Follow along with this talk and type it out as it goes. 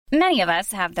Many of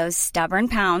us have those stubborn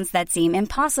pounds that seem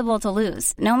impossible to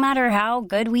lose, no matter how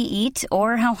good we eat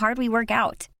or how hard we work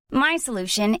out. My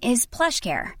solution is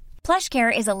PlushCare.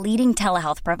 PlushCare is a leading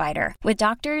telehealth provider with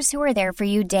doctors who are there for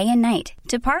you day and night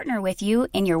to partner with you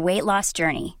in your weight loss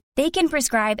journey. They can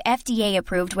prescribe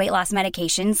FDA-approved weight loss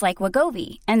medications like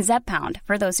Wegovy and Zepbound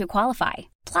for those who qualify.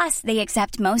 Plus, they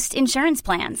accept most insurance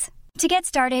plans. To get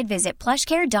started, visit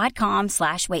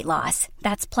plushcare.com/weightloss.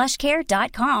 That's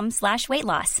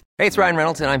plushcare.com/weightloss. Hey, it's Ryan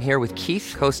Reynolds, and I'm here with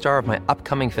Keith, co-star of my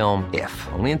upcoming film, If,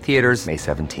 only in theaters May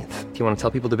 17th. Do you want to tell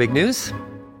people the big news?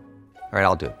 All right,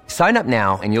 I'll do it. Sign up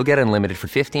now and you'll get unlimited for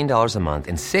 $15 a month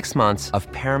and 6 months of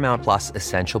Paramount Plus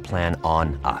Essential Plan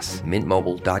on us.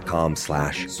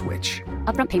 MintMobile.com/switch.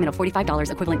 Upfront payment of $45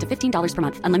 equivalent to $15 per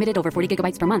month. Unlimited over 40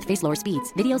 gigabytes per month. Face lower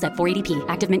speeds. Videos at 480p.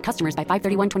 Active Mint customers by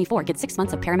 531.24 get 6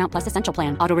 months of Paramount Plus Essential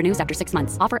Plan. Auto renews after 6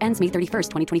 months. Offer ends May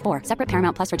 31st, 2024. Separate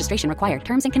Paramount Plus registration required.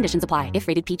 Terms and conditions apply if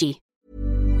rated PG.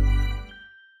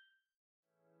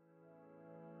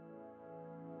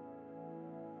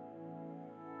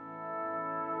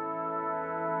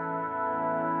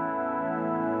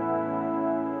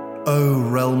 O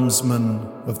realmsman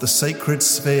of the sacred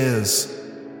spheres,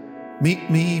 meet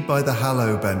me by the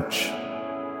hallow bench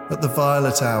at the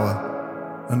violet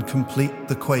hour and complete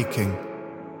the quaking.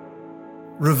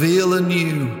 Reveal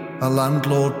anew a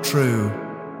landlord true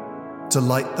to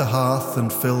light the hearth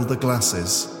and fill the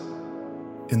glasses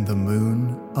in the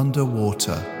moon under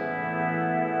water.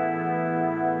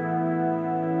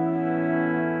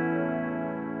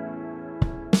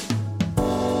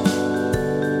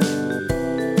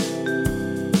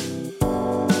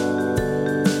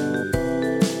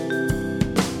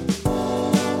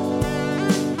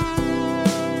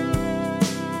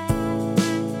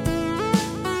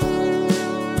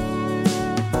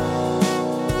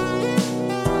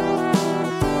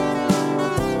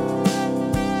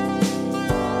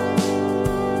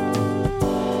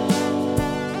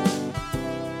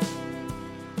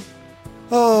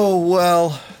 Oh,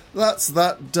 well, that's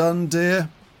that done, dear.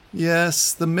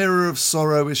 Yes, the mirror of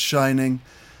sorrow is shining,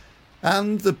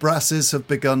 and the brasses have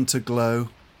begun to glow.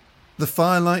 The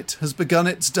firelight has begun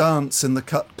its dance in the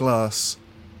cut glass.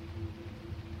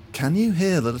 Can you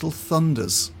hear the little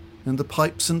thunders in the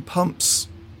pipes and pumps?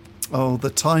 Oh, the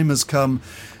time has come,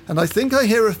 and I think I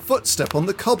hear a footstep on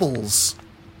the cobbles.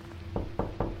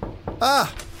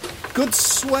 Ah, good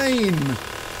swain,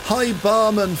 high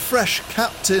barman, fresh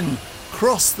captain,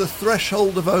 cross the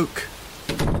threshold of oak.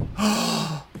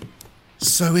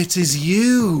 So it is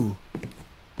you.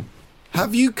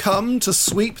 Have you come to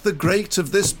sweep the grate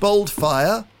of this bold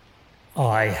fire?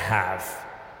 I have.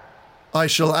 I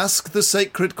shall ask the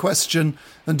sacred question,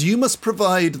 and you must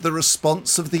provide the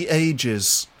response of the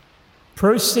ages.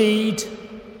 Proceed.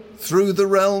 Through the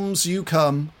realms you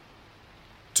come,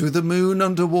 to the moon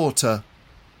under water.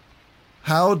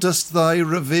 How dost thou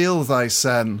reveal thy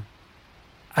sen?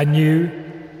 Anew,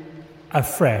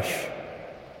 afresh,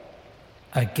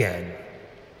 again.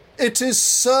 It is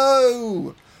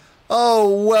so!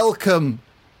 Oh, welcome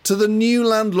to the new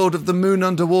landlord of the moon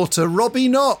underwater, Robbie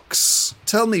Knox.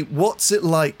 Tell me, what's it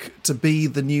like to be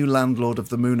the new landlord of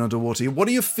the moon underwater? What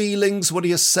are your feelings? What are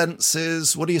your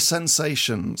senses? What are your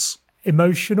sensations?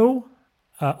 Emotional,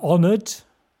 honoured,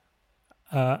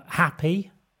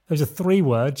 happy. Those are 3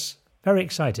 words. Very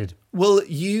excited. Well,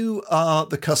 you are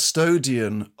the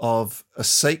custodian of a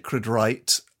sacred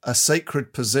rite, a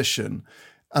sacred position,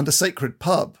 and a sacred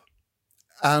pub.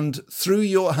 And through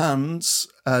your hands,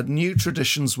 new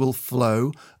traditions will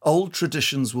flow, old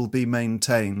traditions will be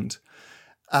maintained,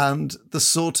 and the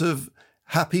sort of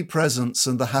happy presence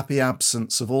and the happy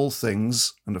absence of all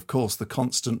things, and of course the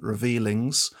constant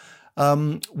revealings,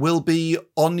 will be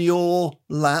on your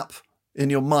lap, in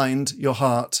your mind, your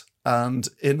heart, and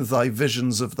in thy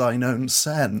visions of thine own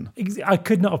sen. I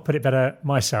could not have put it better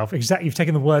myself. Exactly, you've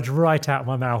taken the words right out of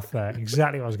my mouth there.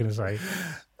 Exactly what I was going to say.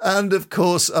 And of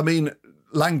course, I mean,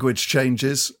 language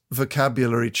changes,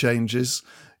 vocabulary changes.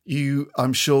 You,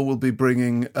 I'm sure, will be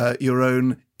bringing your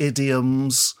own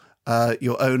idioms,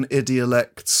 your own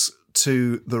idiolects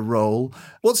to the role.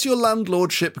 What's your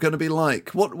landlordship going to be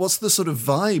like? What's the sort of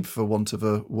vibe, for want of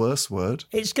a worse word?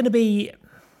 It's going to be,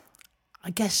 I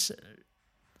guess,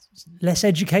 less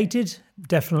educated,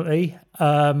 definitely.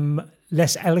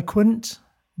 Less eloquent,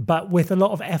 but with a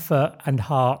lot of effort and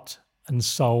heart and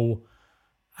soul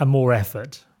and more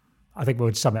effort. I think we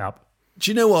would sum it up.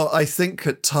 Do you know what? I think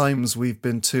at times we've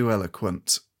been too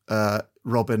eloquent,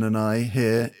 Robin and I,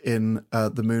 here in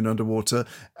the Moon Underwater,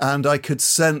 and I could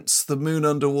sense the Moon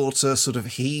Underwater sort of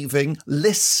heaving,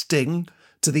 listing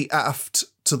to the aft,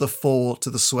 to the fore,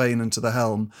 to the swain and to the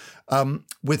helm,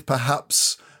 with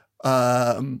perhaps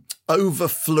over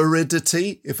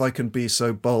floridity, if I can be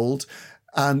so bold.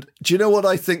 And do you know what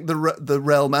I think the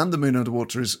realm and the Moon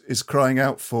Underwater is crying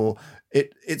out for?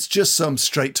 It's just some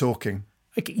straight talking.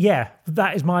 Yeah,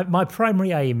 that is my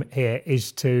primary aim here,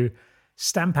 is to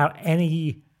stamp out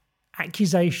any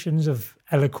accusations of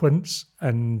eloquence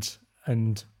and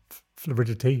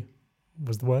floridity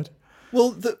was the word.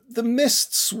 Well, the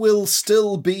mists will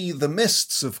still be the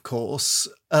mists, of course.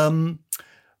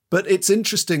 But it's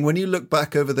interesting when you look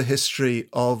back over the history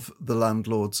of the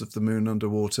landlords of the Moon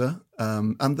Underwater,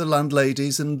 and the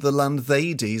landladies and the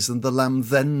landthadies and the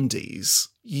lamthendies,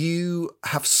 you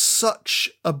have such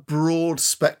a broad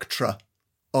spectra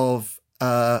of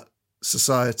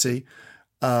society,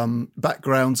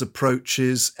 backgrounds,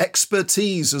 approaches,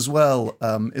 expertise as well,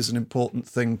 is an important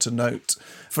thing to note.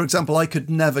 For example, I could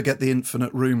never get the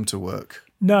infinite room to work.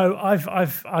 No,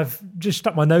 I've just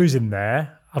stuck my nose in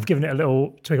there. I've given it a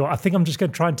little twinkle. I think I'm just going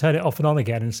to try and turn it off and on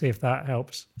again and see if that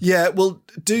helps. Yeah, well,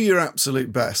 do your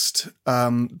absolute best,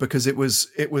 because it was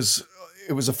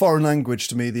a foreign language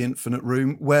to me, the infinite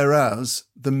room, whereas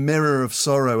the Mirror of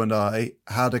Sorrow and I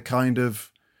had a kind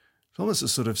of, almost a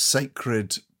sort of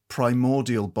sacred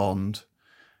primordial bond.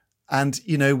 And,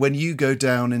 you know, when you go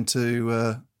down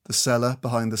into the cellar,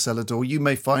 behind the cellar door, you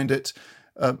may find it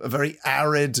a very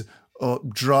arid or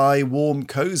dry, warm,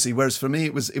 cozy. Whereas for me,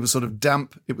 it was sort of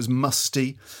damp. It was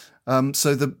musty.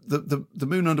 So the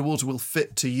Moon Underwater will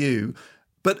fit to you.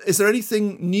 But is there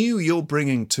anything new you're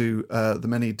bringing to the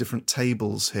many different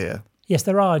tables here? Yes,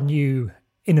 there are new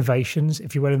innovations,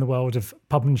 if you will, in the world of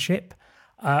pubmanship.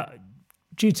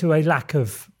 Due to a lack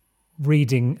of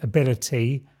reading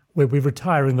ability, we're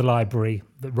retiring the library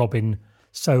that Robin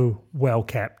so well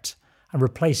kept and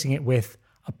replacing it with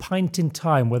a pint in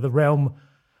time, where the realm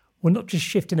will not just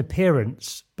shift in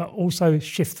appearance, but also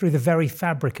shift through the very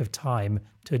fabric of time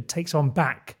to it takes on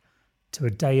back to a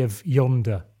day of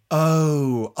yonder.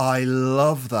 Oh, I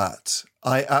love that.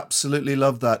 I absolutely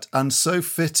love that. And so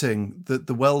fitting that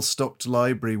the well-stocked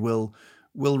library will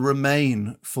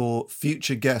remain for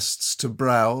future guests to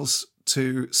browse,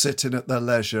 to sit in at their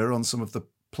leisure on some of the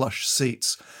plush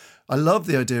seats. I love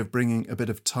the idea of bringing a bit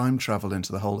of time travel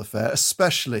into the whole affair,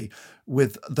 especially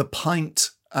with the pint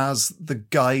as the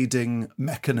guiding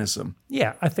mechanism.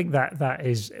 Yeah, I think that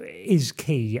is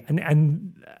key.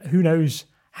 And who knows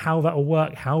how that will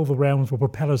work, how the realms will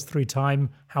propel us through time,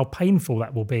 how painful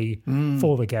that will be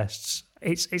for the guests.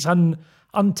 It's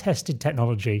untested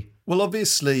technology. Well,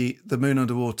 obviously, the Moon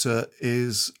Underwater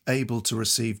is able to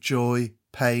receive joy,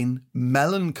 pain,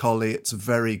 melancholy it's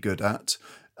very good at.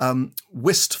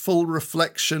 Wistful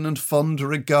reflection and fond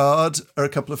regard are a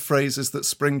couple of phrases that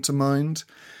spring to mind.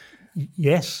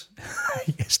 Yes.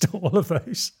 Yes to all of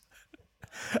those.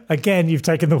 Again, you've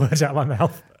taken the words out of my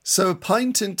mouth. So a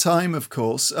pint in time, of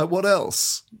course. What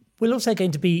else? We're also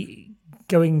going to be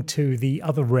going to the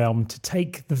other realm to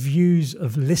take the views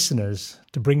of listeners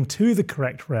to bring to the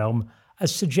correct realm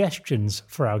as suggestions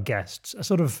for our guests, a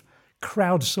sort of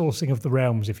crowdsourcing of the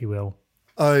realms, if you will.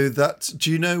 Oh,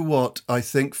 do you know what? I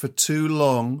think for too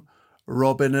long,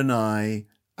 Robin and I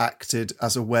acted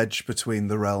as a wedge between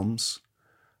the realms.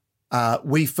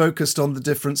 We focused on the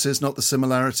differences, not the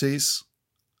similarities.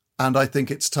 And I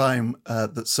think it's time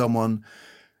that someone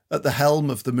at the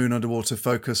helm of the Moon Underwater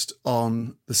focused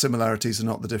on the similarities and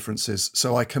not the differences.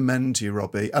 So I commend you,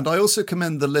 Robbie. And I also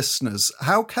commend the listeners.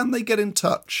 How can they get in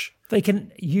touch? They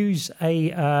can use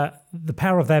the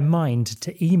power of their mind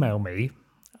to email me,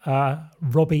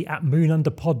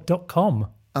 robbie@moonunderpod.com.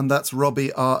 And that's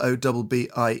Robbie, Robbie.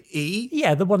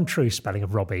 Yeah, the one true spelling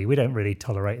of Robbie. We don't really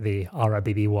tolerate the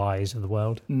RIBBYs of the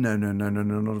world. No,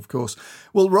 not of course.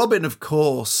 Well, Robin, of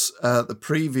course, the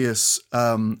previous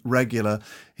regular,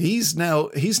 he's now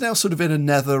sort of in a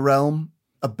nether realm,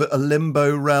 a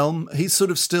limbo realm. He's sort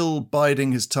of still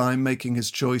biding his time, making his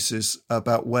choices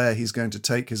about where he's going to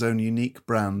take his own unique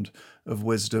brand of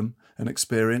wisdom and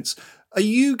experience. Are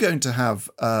you going to have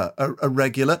a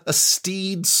regular, a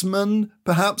steedsman,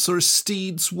 perhaps, or a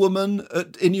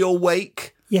steedswoman in your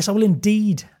wake? Yes, I will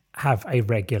indeed have a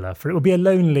regular, for it will be a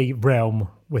lonely realm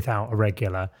without a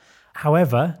regular.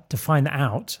 However, to find that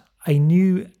out, a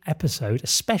new episode, a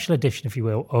special edition, if you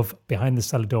will, of Behind the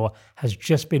Cellar Door has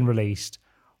just been released,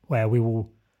 where we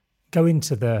will go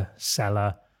into the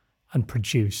cellar and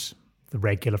produce the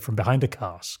regular from behind a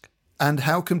cask. And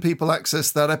how can people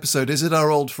access that episode? Is it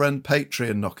our old friend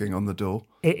Patreon knocking on the door?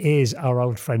 It is our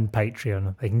old friend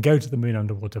Patreon. They can go to the Moon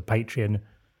Underwater Patreon,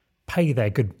 pay their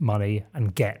good money,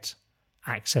 and get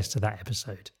access to that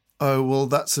episode. Oh, well,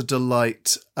 that's a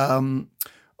delight.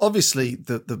 Obviously,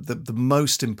 the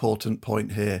most important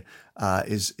point here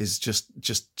is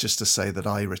just to say that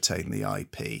I retain the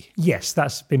IP. Yes,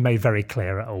 that's been made very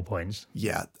clear at all points.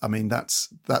 Yeah, I mean,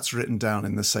 that's written down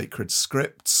in the sacred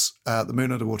scripts. The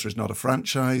Moon Underwater is not a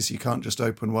franchise. You can't just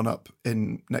open one up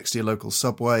next to your local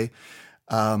Subway,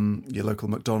 your local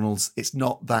McDonald's. It's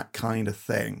not that kind of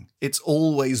thing. It's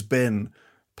always been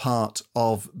part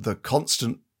of the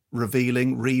constant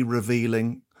revealing,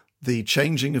 re-revealing, the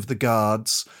changing of the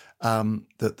guards,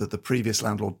 that the previous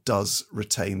landlord does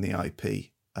retain the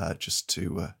IP, just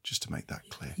to make that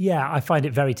clear. Yeah, I find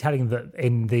it very telling that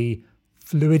in the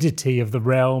fluidity of the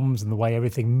realms and the way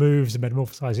everything moves and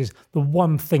metamorphosizes, the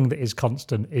one thing that is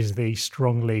constant is the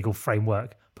strong legal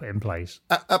framework put in place.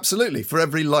 Absolutely. For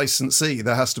every licensee,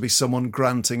 there has to be someone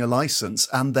granting a license,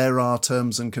 and there are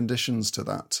terms and conditions to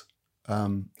that,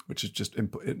 which is just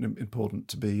important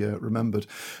to be remembered.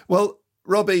 Well,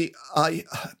 Robbie,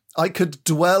 I could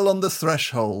dwell on the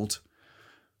threshold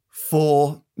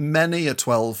for many a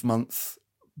 12-month,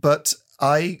 but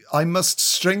I must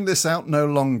string this out no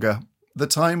longer. The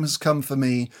time has come for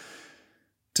me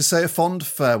to say a fond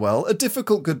farewell, a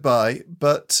difficult goodbye,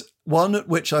 but one at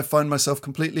which I find myself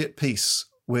completely at peace,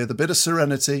 with a bit of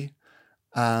serenity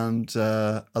and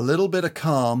a little bit of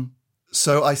calm.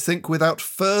 So I think without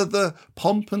further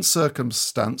pomp and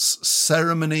circumstance,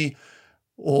 ceremony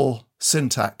or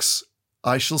syntax,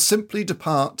 I shall simply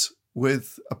depart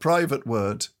with a private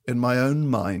word in my own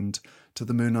mind to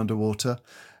the Moon Underwater,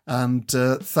 and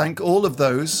thank all of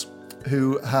those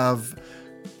who have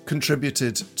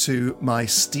contributed to my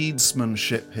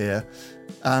steedsmanship here.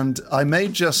 And I may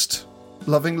just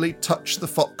lovingly touch the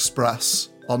fox brass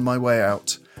on my way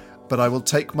out, but I will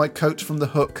take my coat from the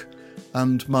hook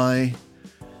and my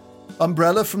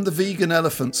umbrella from the vegan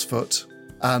elephant's foot,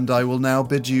 and I will now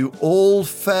bid you all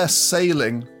fair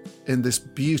sailing in this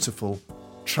beautiful,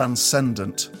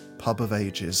 transcendent pub of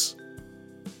ages.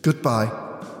 Goodbye.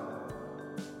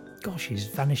 Gosh, he's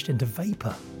vanished into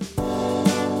vapour.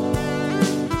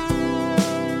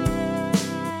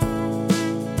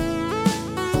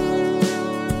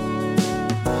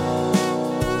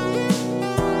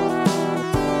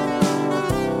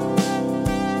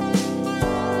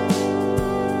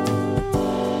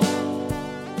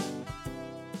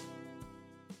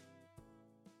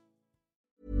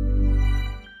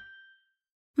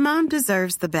 Mom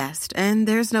deserves the best, and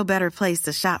there's no better place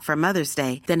to shop for Mother's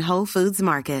Day than Whole Foods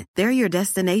Market. They're your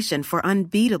destination for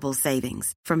unbeatable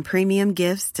savings, from premium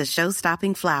gifts to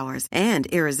show-stopping flowers and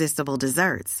irresistible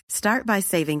desserts. Start by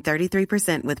saving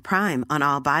 33% with Prime on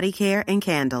all body care and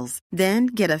candles. Then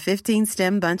get a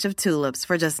 15-stem bunch of tulips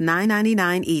for just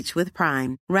 $9.99 each with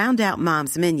Prime. Round out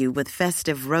Mom's menu with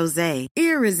festive rosé,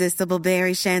 irresistible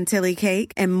berry chantilly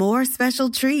cake, and more special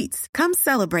treats. Come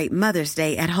celebrate Mother's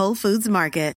Day at Whole Foods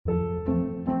Market.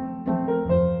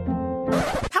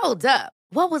 Hold up.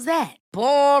 What was that?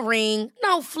 Boring.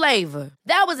 No flavor.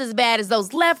 That was as bad as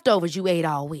those leftovers you ate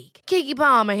all week. Keke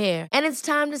Palmer here, and it's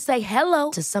time to say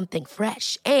hello to something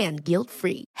fresh and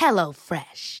guilt-free. Hello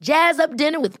Fresh. Jazz up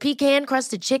dinner with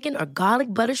pecan-crusted chicken or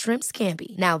garlic butter shrimp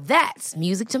scampi. Now that's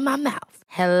music to my mouth.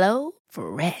 Hello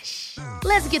Fresh.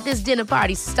 Let's get this dinner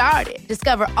party started.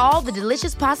 Discover all the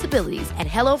delicious possibilities at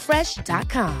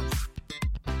HelloFresh.com.